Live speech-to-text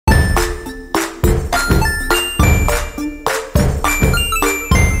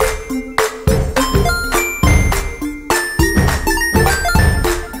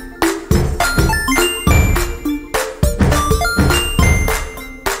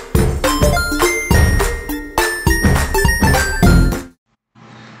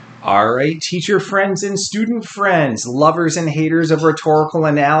All right, teacher friends and student friends, lovers and haters of rhetorical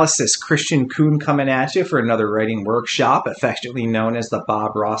analysis, Kristian Kuhn coming at you for another writing workshop, affectionately known as the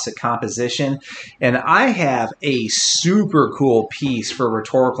Bob Ross of composition. And I have a super cool piece for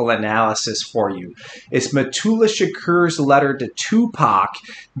rhetorical analysis for you. It's Mutulu Shakur's letter to Tupac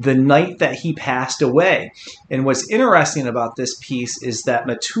the night that he passed away. And what's interesting about this piece is that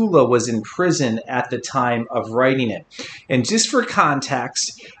Matulu was in prison at the time of writing it. And just for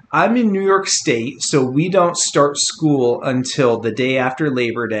context, I'm in New York State, so we don't start school until the day after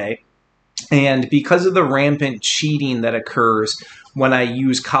Labor Day. And because of the rampant cheating that occurs when I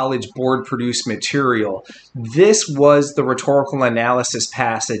use college board produced material, this was the rhetorical analysis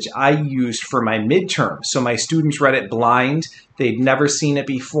passage I used for my midterm. So my students read it blind. They'd never seen it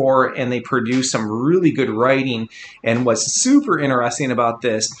before, and they produced some really good writing. And what's super interesting about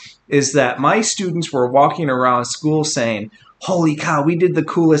this is that my students were walking around school saying, "Holy cow, we did the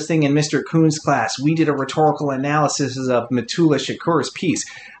coolest thing in Mr. Kuhn's class. We did a rhetorical analysis of Mutulu Shakur's piece."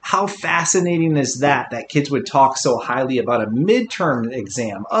 How fascinating is that kids would talk so highly about a midterm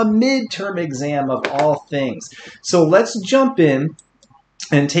exam of all things. So let's jump in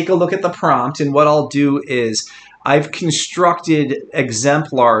and take a look at the prompt. And what I'll do is I've constructed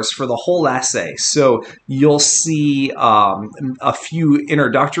exemplars for the whole essay. So you'll see a few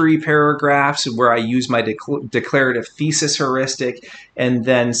introductory paragraphs where I use my declarative thesis heuristic, and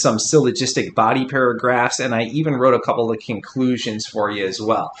then some syllogistic body paragraphs, and I even wrote a couple of conclusions for you as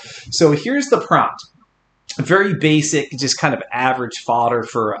well. So here's the prompt. Very basic, just kind of average fodder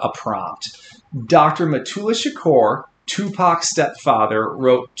for a prompt. Dr. Mutulu Shakur, Tupac's stepfather,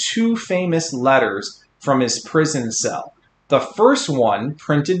 wrote two famous letters from his prison cell. The first one,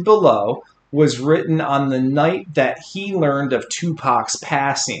 printed below, was written on the night that he learned of Tupac's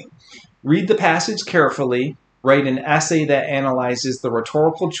passing. Read the passage carefully. Write an essay that analyzes the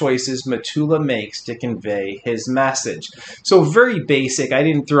rhetorical choices Matulu makes to convey his message. So very basic. I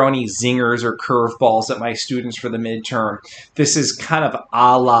didn't throw any zingers or curveballs at my students for the midterm. This is kind of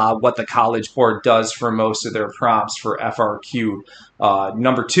a la what the College Board does for most of their prompts for FRQ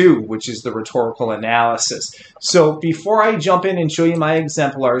number 2, which is the rhetorical analysis. So before I jump in and show you my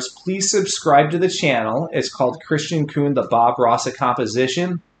exemplars, please subscribe to the channel. It's called Kristian Kuhn, the Bob Ross of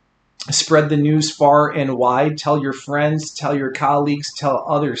composition. Spread the news far and wide. Tell your friends, tell your colleagues, tell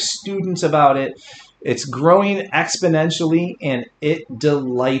other students about it. It's growing exponentially, and it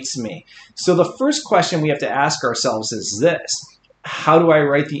delights me. So the first question we have to ask ourselves is this: how do I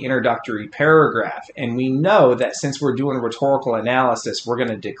write the introductory paragraph? And we know that since we're doing rhetorical analysis, we're going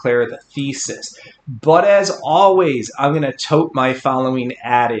to declare the thesis. But as always, I'm going to tote my following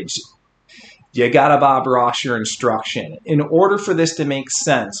adage. You gotta Bob Ross your instruction. In order for this to make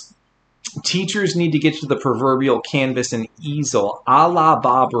sense, teachers need to get to the proverbial canvas and easel, a la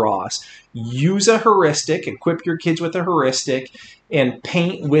Bob Ross. Use a heuristic, equip your kids with a heuristic, and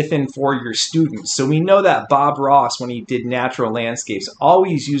paint with and for your students. So we know that Bob Ross, when he did natural landscapes,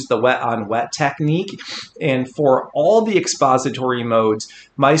 always used the wet on wet technique. And for all the expository modes,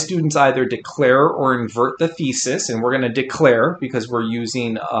 my students either declare or invert the thesis, and we're going to declare because we're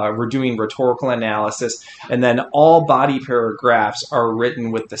doing rhetorical analysis. And then all body paragraphs are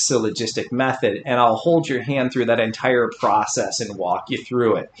written with the syllogistic method, and I'll hold your hand through that entire process and walk you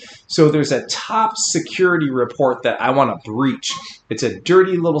through it. So there's a top security report that I want to breach. It's a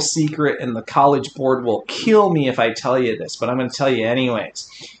dirty little secret, and the College Board will kill me if I tell you this, but I'm going to tell you anyways.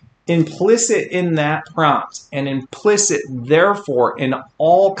 Implicit in that prompt, and implicit, therefore, in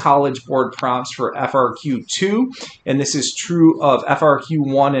all College Board prompts for FRQ2, and this is true of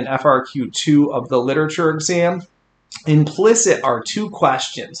FRQ1 and FRQ2 of the literature exam, implicit are two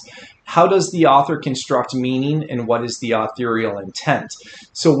questions. How does the author construct meaning, and what is the authorial intent?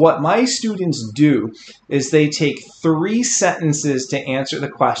 So what my students do is they take 3 sentences to answer the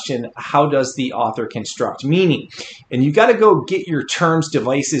question, how does the author construct meaning? And you got to go get your terms,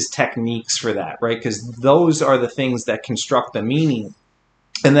 devices, techniques for that, right? Because those are the things that construct the meaning.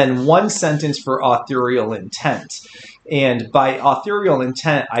 And then 1 sentence for authorial intent. And by authorial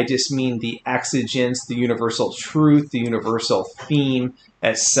intent, I just mean the exigence, the universal truth, the universal theme,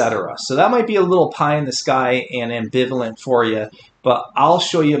 etc. So that might be a little pie in the sky and ambivalent for you, but I'll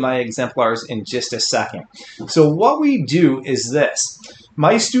show you my exemplars in just a second. So what we do is this.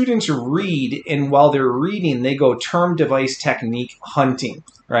 My students read, and while they're reading, they go term, device, technique hunting,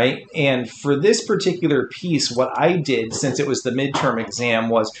 right? And for this particular piece, what I did, since it was the midterm exam,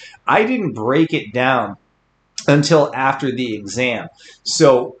 was I didn't break it down until after the exam.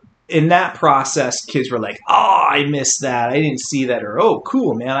 So in that process, kids were like, oh, I missed that. I didn't see that. Or, oh,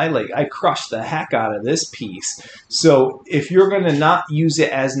 cool, man. I crushed the heck out of this piece. So if you're going to not use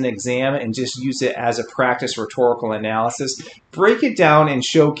it as an exam and just use it as a practice rhetorical analysis, break it down and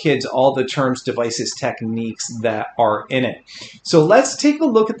show kids all the terms, devices, techniques that are in it. So let's take a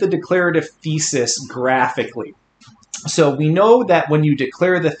look at the declarative thesis graphically. So we know that when you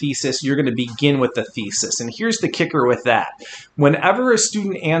declare the thesis, you're going to begin with the thesis. And here's the kicker with that. Whenever a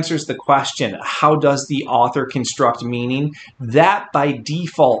student answers the question, how does the author construct meaning? That by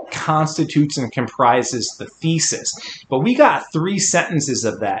default constitutes and comprises the thesis. But we got 3 sentences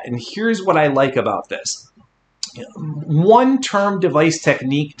of that. And here's what I like about this. One term, device,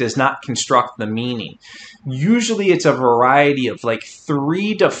 technique does not construct the meaning. Usually it's a variety of like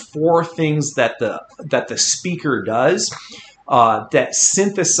 3 to 4 things that the speaker does that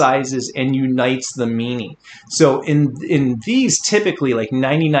synthesizes and unites the meaning. So in these, typically like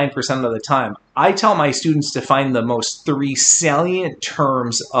 99% of the time, I tell my students to find the most 3 salient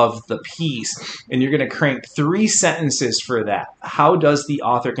terms of the piece, and you're going to crank 3 sentences for that. How does the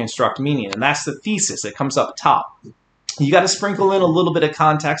author construct meaning? And that's the thesis. It comes up top. You got to sprinkle in a little bit of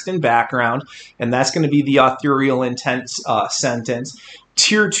context and background, and that's going to be the authorial intent sentence.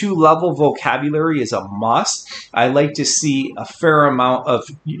 Tier 2 level vocabulary is a must. I like to see a fair amount of,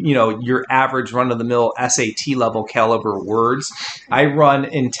 your average run-of-the-mill SAT level caliber words. I run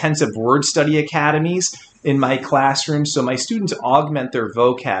intensive word study academies in my classroom, so my students augment their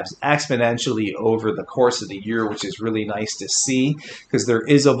vocabs exponentially over the course of the year, which is really nice to see because there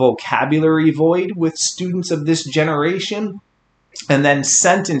is a vocabulary void with students of this generation. And then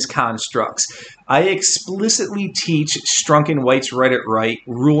sentence constructs. I explicitly teach Strunk and White's Write It Right,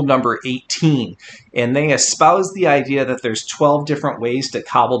 rule number 18. And they espouse the idea that there's 12 different ways to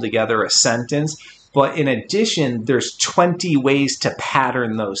cobble together a sentence. But in addition, there's 20 ways to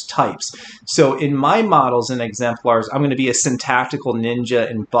pattern those types. So in my models and exemplars, I'm going to be a syntactical ninja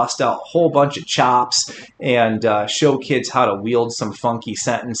and bust out a whole bunch of chops and show kids how to wield some funky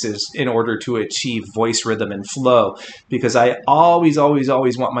sentences in order to achieve voice rhythm and flow. Because I always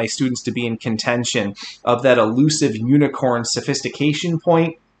want my students to be in contention of that elusive unicorn sophistication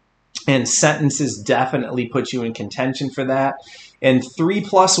point. And sentences definitely put you in contention for that. And 3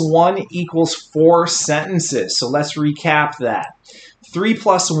 plus 1 equals 4 sentences. So let's recap that. 3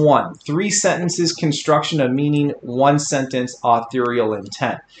 plus 1, 3 sentences, construction of meaning, 1 sentence, authorial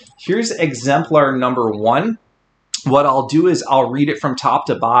intent. Here's exemplar number 1. What I'll do is I'll read it from top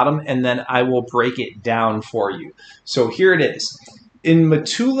to bottom, and then I will break it down for you. So here it is. In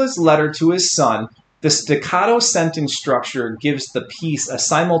Mutulu's letter to his son, the staccato sentence structure gives the piece a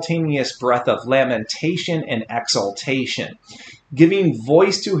simultaneous breath of lamentation and exultation. Giving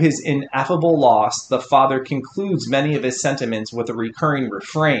voice to his ineffable loss, the father concludes many of his sentiments with a recurring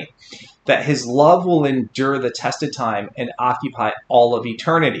refrain, that his love will endure the test of time and occupy all of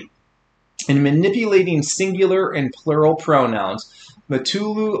eternity. In manipulating singular and plural pronouns,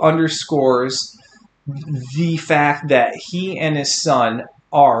 Matulu underscores the fact that he and his son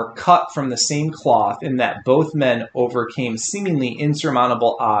are cut from the same cloth in that both men overcame seemingly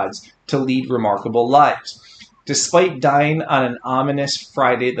insurmountable odds to lead remarkable lives. Despite dying on an ominous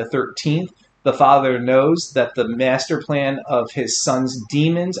Friday the 13th, the father knows that the master plan of his son's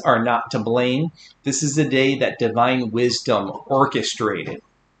demons are not to blame. This is the day that divine wisdom orchestrated.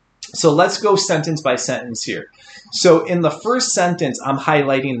 So let's go sentence by sentence here. So in the first sentence, I'm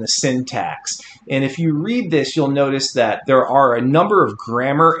highlighting the syntax. And if you read this, you'll notice that there are a number of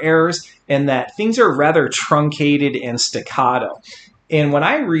grammar errors and that things are rather truncated and staccato. And when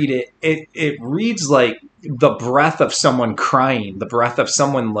I read it, it reads like the breath of someone crying, the breath of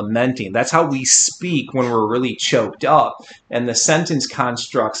someone lamenting. That's how we speak when we're really choked up. And the sentence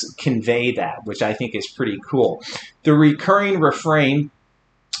constructs convey that, which I think is pretty cool. The recurring refrain,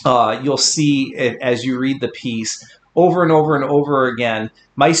 you'll see it as you read the piece over and over and over again.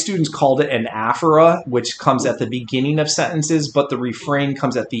 My students called it an aphora, which comes at the beginning of sentences, but the refrain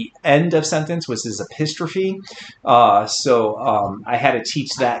comes at the end of sentence, which is epistrophe. So I had to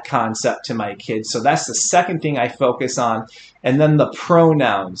teach that concept to my kids. So that's the second thing I focus on. And then the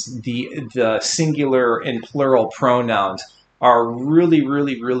pronouns, the singular and plural pronouns are really,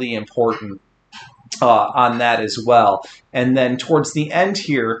 really, really important on that as well. And then towards the end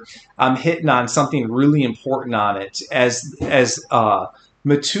here, I'm hitting on something really important on it. As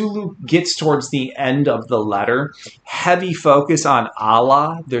Matulu gets towards the end of the letter, heavy focus on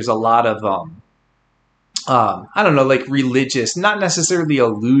Allah. There's a lot of, I don't know, like religious, not necessarily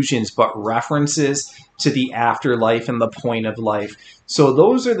allusions, but references to the afterlife and the point of life. So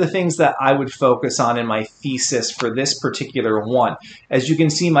those are the things that I would focus on in my thesis for this particular one. As you can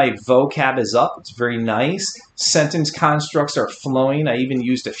see, my vocab is up. It's very nice. Sentence constructs are flowing. I even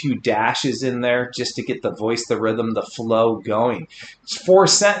used a few dashes in there just to get the voice, the rhythm, the flow going. It's 4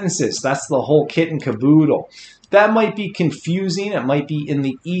 sentences. That's the whole kit and caboodle. That might be confusing. It might be in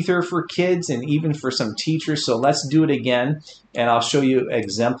the ether for kids and even for some teachers. So let's do it again, and I'll show you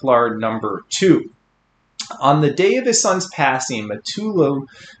exemplar number 2. On the day of his son's passing, Matulu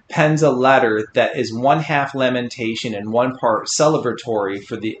pens a letter that is 1/2 lamentation and 1 part celebratory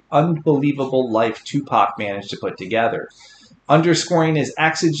for the unbelievable life Tupac managed to put together, underscoring his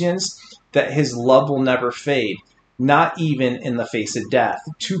exigence that his love will never fade, not even in the face of death.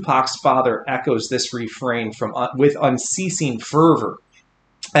 Tupac's father echoes this refrain with unceasing fervor.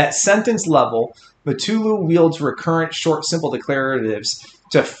 At sentence level, Mutulu wields recurrent short, simple declaratives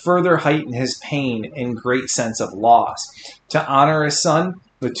to further heighten his pain and great sense of loss. To honor his son,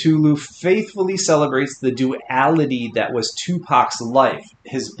 Mutulu faithfully celebrates the duality that was Tupac's life,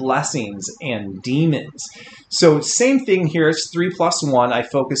 his blessings and demons. So same thing here, it's 3 + 1. I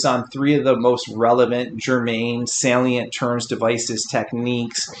focus on 3 of the most relevant, germane, salient terms, devices,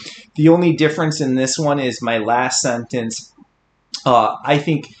 techniques. The only difference in this one is my last sentence. I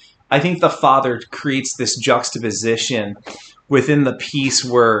think the father creates this juxtaposition within the piece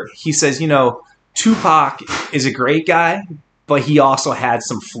where he says, you know, Tupac is a great guy, but he also had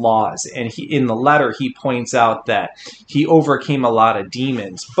some flaws. And in the letter, he points out that he overcame a lot of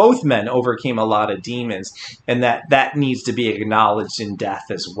demons. Both men overcame a lot of demons, and that needs to be acknowledged in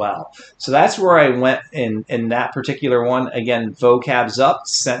death as well. So that's where I went in that particular one. Again, vocab's up,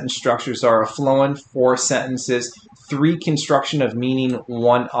 sentence structures are flowing, 4 sentences, 3 construction of meaning,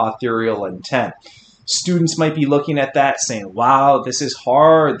 1 authorial intent. Students might be looking at that saying, wow, this is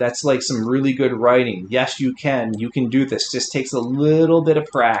hard. That's like some really good writing. Yes, you can. You can do this. Just takes a little bit of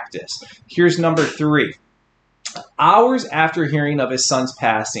practice. Here's number 3. Hours after hearing of his son's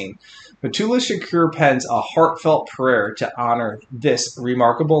passing, Mutulu Shakur pens a heartfelt prayer to honor this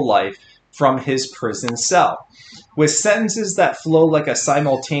remarkable life from his prison cell. With sentences that flow like a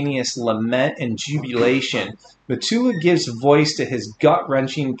simultaneous lament and jubilation, Matulu gives voice to his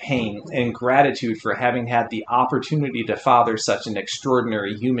gut-wrenching pain and gratitude for having had the opportunity to father such an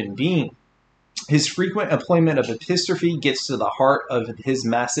extraordinary human being. His frequent employment of epistrophe gets to the heart of his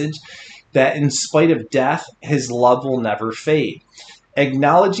message that in spite of death, his love will never fade.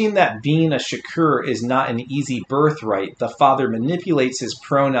 Acknowledging that being a Shakur is not an easy birthright, the father manipulates his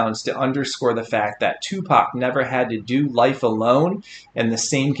pronouns to underscore the fact that Tupac never had to do life alone, and the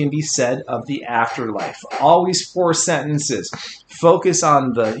same can be said of the afterlife. Always 4 sentences. Focus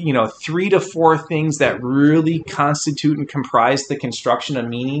on the 3 to 4 things that really constitute and comprise the construction of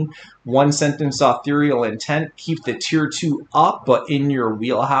meaning. 1 sentence authorial intent. Keep the tier 2 up, but in your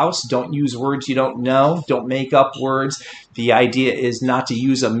wheelhouse. Don't use words you don't know. Don't make up words. The idea is not to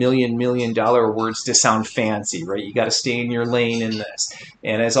use $1 million words to sound fancy, right? You got to stay in your lane in this.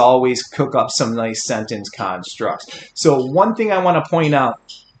 And as always, cook up some nice sentence constructs. So one thing I want to point out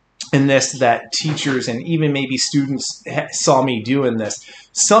in this that teachers and even maybe students saw me doing this.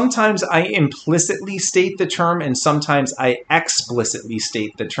 Sometimes I implicitly state the term and sometimes I explicitly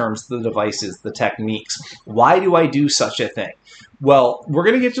state the terms, the devices, the techniques. Why do I do such a thing? Well, we're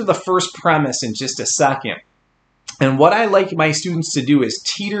going to get to the first premise in just a second. And what I like my students to do is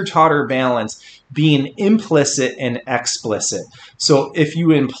teeter-totter balance being implicit and explicit. So if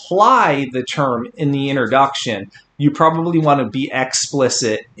you imply the term in the introduction, you probably want to be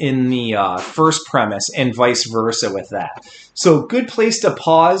explicit in the first premise and vice versa with that. So good place to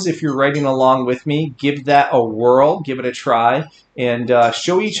pause if you're writing along with me. Give that a whirl, give it a try, and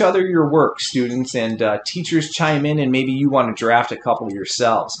show each other your work, students, and teachers chime in, and maybe you want to draft a couple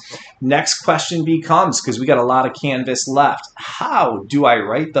yourselves. Next question becomes, because we got a lot of canvas left, how do I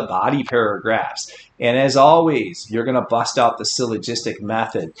write the body paragraphs? And as always, you're going to bust out the syllogistic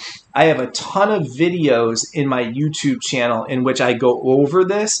method. I have a ton of videos in my YouTube channel in which I go over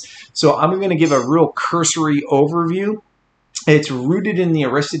this, so I'm going to give a real cursory overview. It's rooted in the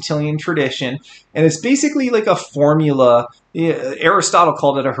Aristotelian tradition, and it's basically like a formula. Aristotle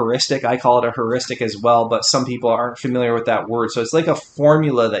called it a heuristic. I call it a heuristic as well, but some people aren't familiar with that word. So it's like a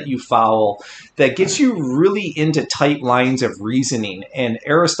formula that you follow that gets you really into tight lines of reasoning, and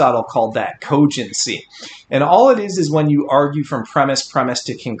Aristotle called that cogency. And all it is when you argue from premise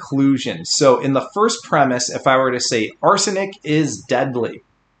to conclusion. So in the first premise, if I were to say arsenic is deadly,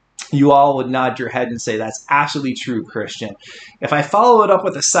 you all would nod your head and say, that's absolutely true, Kristian. If I follow it up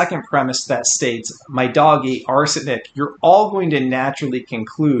with a second premise that states, my dog ate arsenic, you're all going to naturally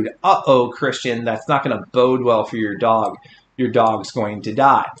conclude, uh-oh, Kristian, that's not going to bode well for your dog. Your dog's going to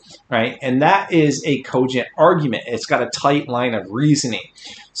die, right? And that is a cogent argument. It's got a tight line of reasoning.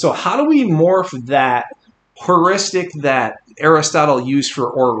 So how do we morph that heuristic that Aristotle used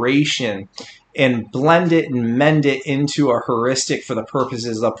for oration and blend it and mend it into a heuristic for the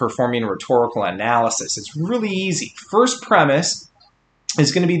purposes of performing rhetorical analysis? It's really easy. First premise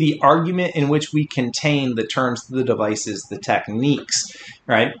is going to be the argument in which we contain the terms, the devices, the techniques,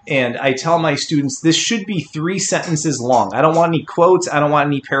 right? And I tell my students, this should be 3 sentences long. I don't want any quotes. I don't want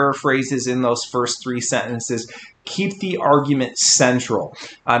any paraphrases in those first 3 sentences. Keep the argument central.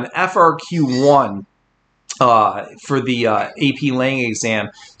 On FRQ1, for the AP Lang exam,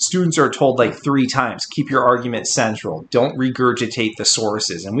 students are told like 3 times, keep your argument central. Don't regurgitate the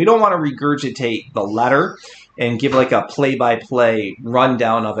sources. And we don't want to regurgitate the letter and give like a play-by-play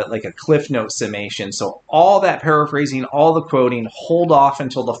rundown of it, like a Cliff Note summation. So all that paraphrasing, all the quoting, hold off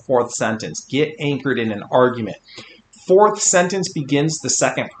until the 4th sentence. Get anchored in an argument. 4th sentence begins the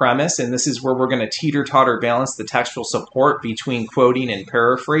second premise, and this is where we're going to teeter-totter balance the textual support between quoting and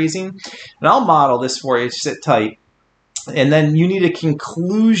paraphrasing. And I'll model this for you. Sit tight. And then you need a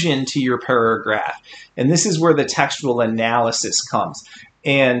conclusion to your paragraph. And this is where the textual analysis comes.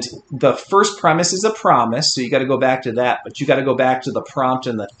 And the first premise is a promise, so you got to go back to that, but you got to go back to the prompt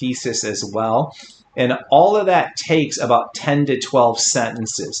and the thesis as well. And all of that takes about 10 to 12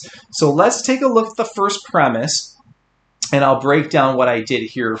 sentences. So let's take a look at the first premise, and I'll break down what I did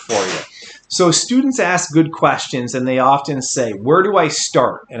here for you. So students ask good questions, and they often say, where do I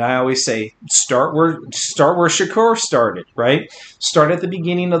start? And I always say, start where Shakur started, right? Start at the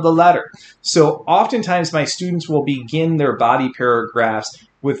beginning of the letter. So oftentimes my students will begin their body paragraphs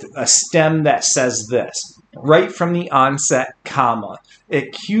with a stem that says this, right from the onset, comma.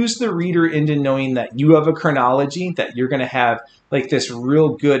 It cues the reader into knowing that you have a chronology, that you're going to have like this real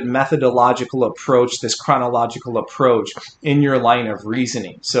good methodological approach, this chronological approach in your line of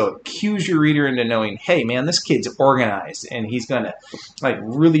reasoning. So it cues your reader into knowing, hey man, this kid's organized and he's going to like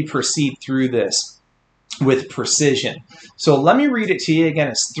really proceed through this with precision. So let me read it to you again.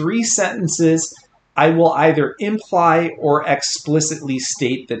 It's 3 sentences. I will either imply or explicitly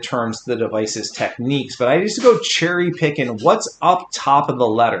state the terms, the devices, techniques, but I just go cherry picking what's up top of the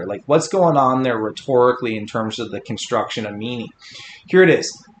letter, like what's going on there rhetorically in terms of the construction of meaning. Here it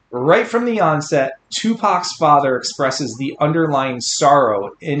is. Right from the onset, Tupac's father expresses the underlying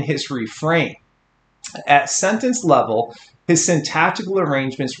sorrow in his refrain. At sentence level, his syntactical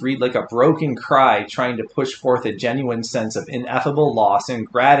arrangements read like a broken cry trying to push forth a genuine sense of ineffable loss and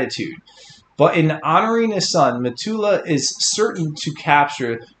gratitude. But in honoring his son, Mutulu is certain to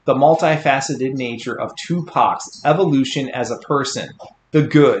capture the multifaceted nature of Tupac's evolution as a person, the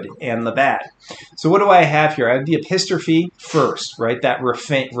good and the bad. So what do I have here? I have the epistrophe first, right? That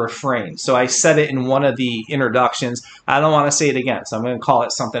refrain. So I said it in one of the introductions. I don't want to say it again, so I'm going to call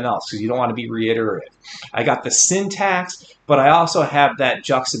it something else because you don't want to be reiterative. I got the syntax, but I also have that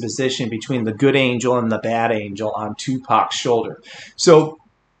juxtaposition between the good angel and the bad angel on Tupac's shoulder. So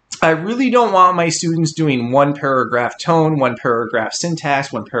I really don't want my students doing 1 paragraph tone, 1 paragraph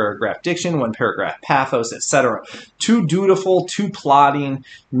syntax, 1 paragraph diction, 1 paragraph pathos, etc. Too dutiful, too plodding,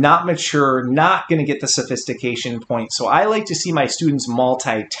 not mature, not going to get the sophistication point. So I like to see my students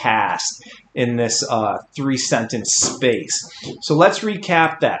multitask in this 3-sentence space. So let's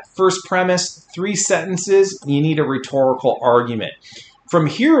recap that. First premise, 3 sentences, you need a rhetorical argument. From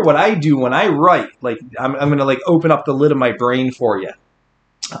here, what I do when I write, like I'm going to like open up the lid of my brain for you.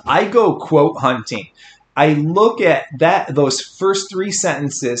 I go quote hunting. I look at those first 3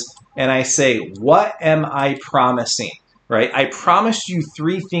 sentences and I say, what am I promising? Right? I promised you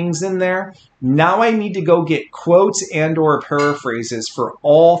 3 things in there. Now I need to go get quotes and or paraphrases for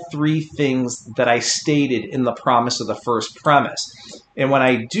all 3 things that I stated in the promise of the first premise. And when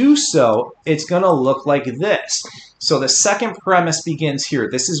I do so, it's going to look like this. So the second premise begins here.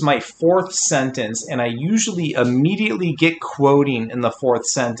 This is my 4th sentence, and I usually immediately get quoting in the 4th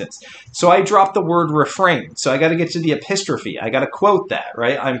sentence. So I drop the word refrain. So I got to get to the epistrophe. I got to quote that,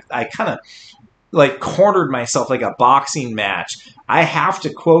 right? I kind of like cornered myself like a boxing match. I have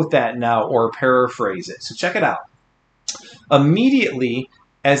to quote that now or paraphrase it. So check it out. Immediately,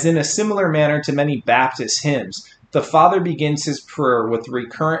 as in a similar manner to many Baptist hymns, the father begins his prayer with the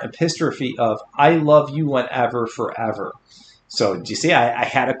recurrent epistrophe of, I love you whenever, forever. So do you see, I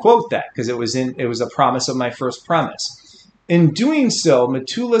had to quote that because it was a promise of my first premise. In doing so,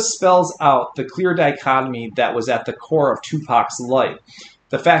 Matulu spells out the clear dichotomy that was at the core of Tupac's life.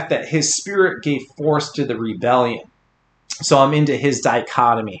 the fact that his spirit gave force to the rebellion. So I'm into his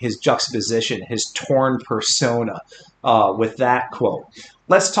dichotomy, his juxtaposition, his torn persona with that quote.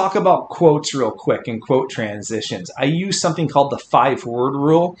 Let's talk about quotes real quick and quote transitions. I use something called the 5-word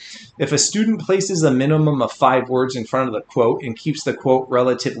rule. If a student places a minimum of 5 words in front of the quote and keeps the quote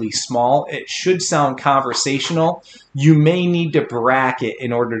relatively small, it should sound conversational. You may need to bracket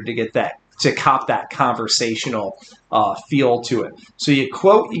in order to get that, to cop that conversational feel to it. So you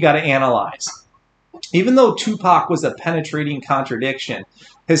quote, you got to analyze. Even though Tupac was a penetrating contradiction,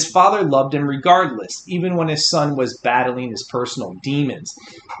 his father loved him regardless, even when his son was battling his personal demons.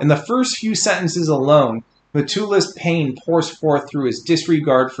 In the first few sentences alone, Mutulu's pain pours forth through his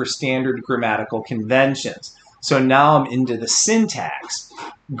disregard for standard grammatical conventions. So now I'm into the syntax.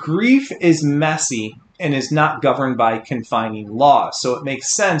 Grief is messy and is not governed by confining laws, so it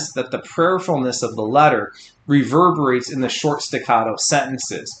makes sense that the prayerfulness of the letter reverberates in the short staccato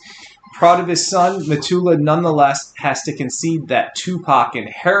sentences. Proud of his son, Matulu nonetheless has to concede that Tupac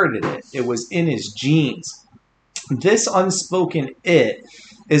inherited it. It was in his genes. This unspoken "it"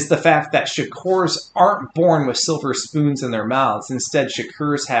 is the fact that Shakurs aren't born with silver spoons in their mouths. Instead,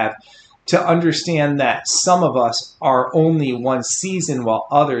 Shakurs have to understand that some of us are only one season, while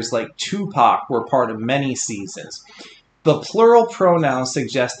others, like Tupac, were part of many seasons. The plural pronoun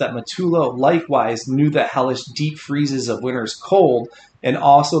suggests that Matulu likewise knew the hellish deep freezes of winter's cold and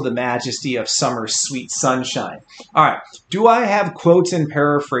also the majesty of summer's sweet sunshine. All right, do I have quotes and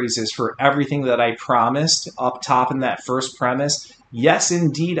paraphrases for everything that I promised up top in that first premise? Yes,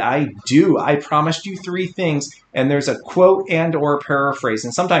 indeed, I do. I promised you 3 things, and there's a quote and or paraphrase,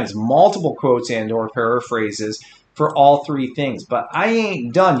 and sometimes multiple quotes and or paraphrases for all 3 things. But I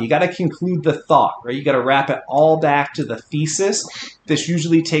ain't done. You got to conclude the thought, right? You got to wrap it all back to the thesis. This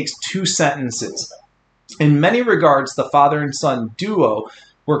usually takes 2 sentences. In many regards, the father and son duo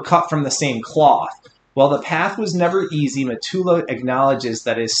were cut from the same cloth. While the path was never easy, Matulu acknowledges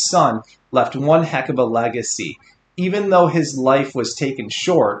that his son left one heck of a legacy. Even though his life was taken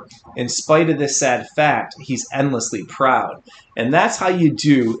short, in spite of this sad fact, he's endlessly proud. And that's how you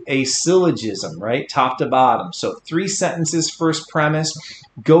do a syllogism, right? Top to bottom. So 3 sentences, first premise.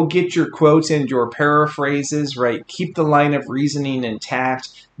 Go get your quotes and your paraphrases, right? Keep the line of reasoning intact.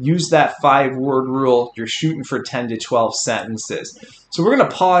 Use that 5-word rule. You're shooting for 10 to 12 sentences. So we're going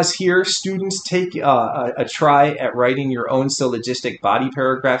to pause here. Students, take a try at writing your own syllogistic body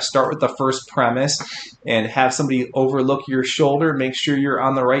paragraph. Start with the first premise and have somebody overlook your shoulder. Make sure you're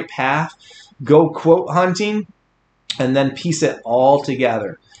on the right path. Go quote hunting and then piece it all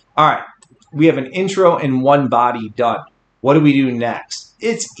together. All right, we have an intro and 1 body done. What do we do next?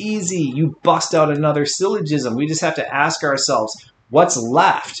 It's easy. You bust out another syllogism. We just have to ask ourselves, what's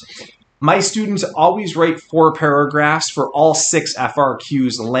left? My students always write 4 paragraphs for all 6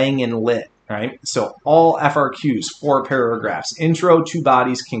 FRQs, Lang and Lit, right? So all FRQs, 4 paragraphs, intro, 2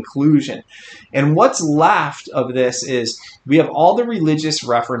 bodies, conclusion. And what's left of this is we have all the religious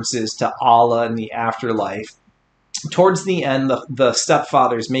references to Allah and the afterlife. Towards the end, the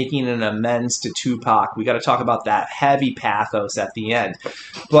stepfather's making an amends to Tupac. We got to talk about that heavy pathos at the end.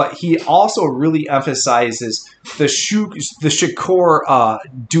 But he also really emphasizes the Shakur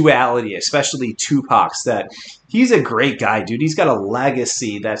duality, especially Tupac's, that he's a great guy, dude. He's got a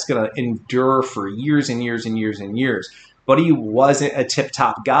legacy that's going to endure for years and years and years and years. But he wasn't a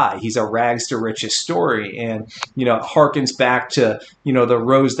tip-top guy. He's a rags to riches story. And, you know, it harkens back to, you know, the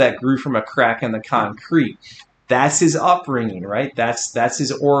rose that grew from a crack in the concrete. That's his upbringing, right? That's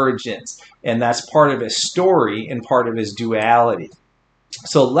his origins. And that's part of his story and part of his duality.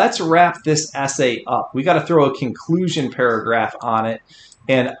 So let's wrap this essay up. We got to throw a conclusion paragraph on it.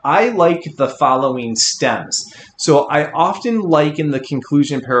 And I like the following stems. So I often liken the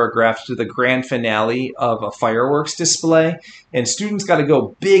conclusion paragraph to the grand finale of a fireworks display. And students got to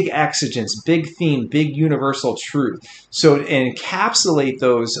go big exigence, big theme, big universal truth. So to encapsulate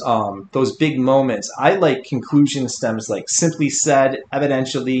those big moments, I like conclusion stems like simply said,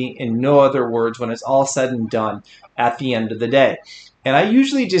 evidentially, in no other words, when it's all said and done at the end of the day. And I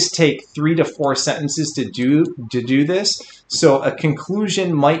usually just take 3 to 4 sentences to do this. So a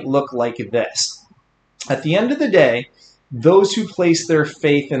conclusion might look like this. At the end of the day, those who place their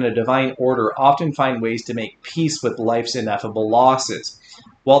faith in a divine order often find ways to make peace with life's ineffable losses.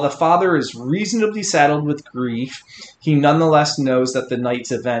 While the father is reasonably saddled with grief, he nonetheless knows that the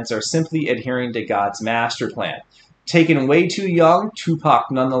night's events are simply adhering to God's master plan. Taken way too young,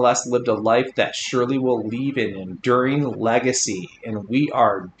 Tupac nonetheless lived a life that surely will leave an enduring legacy. And we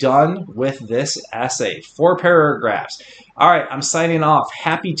are done with this essay. 4 paragraphs. All right, I'm signing off.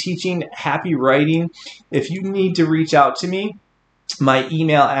 Happy teaching, happy writing. If you need to reach out to me, My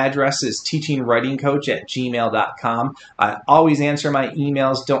email address is teachingwritingcoach@gmail.com. I always answer my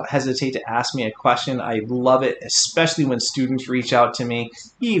emails. Don't hesitate to ask me a question. I love it, especially when students reach out to me.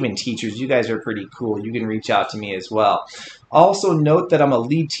 Even teachers, you guys are pretty cool. You can reach out to me as well. Also note that I'm a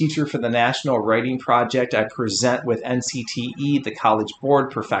lead teacher for the National Writing Project. I present with NCTE, the College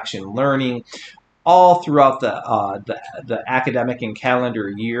Board, Perfection Learning, all throughout the academic and calendar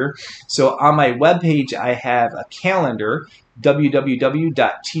year. So on my webpage, I have a calendar,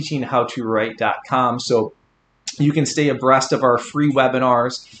 www.teachinghowtowrite.com. So you can stay abreast of our free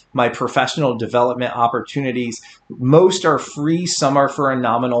webinars, my professional development opportunities. Most are free, some are for a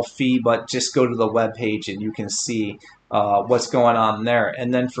nominal fee, but just go to the webpage and you can see what's going on there.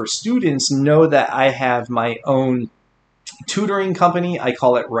 And then for students, know that I have my own tutoring company. I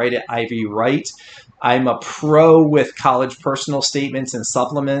call it Write at Ivy Write. I'm a pro with college personal statements and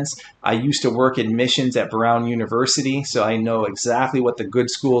supplements. I used to work admissions at Brown University, so I know exactly what the good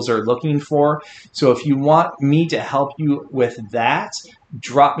schools are looking for. So if you want me to help you with that,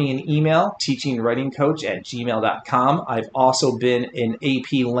 drop me an email, teachingwritingcoach@gmail.com. I've also been an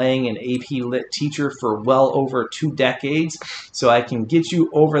AP Lang and AP Lit teacher for well over 2 decades, so I can get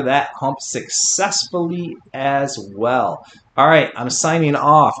you over that hump successfully as well. All right, I'm signing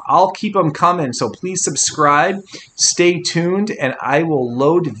off. I'll keep them coming, so please subscribe, stay tuned, and I will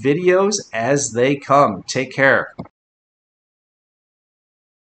load videos as they come. Take care.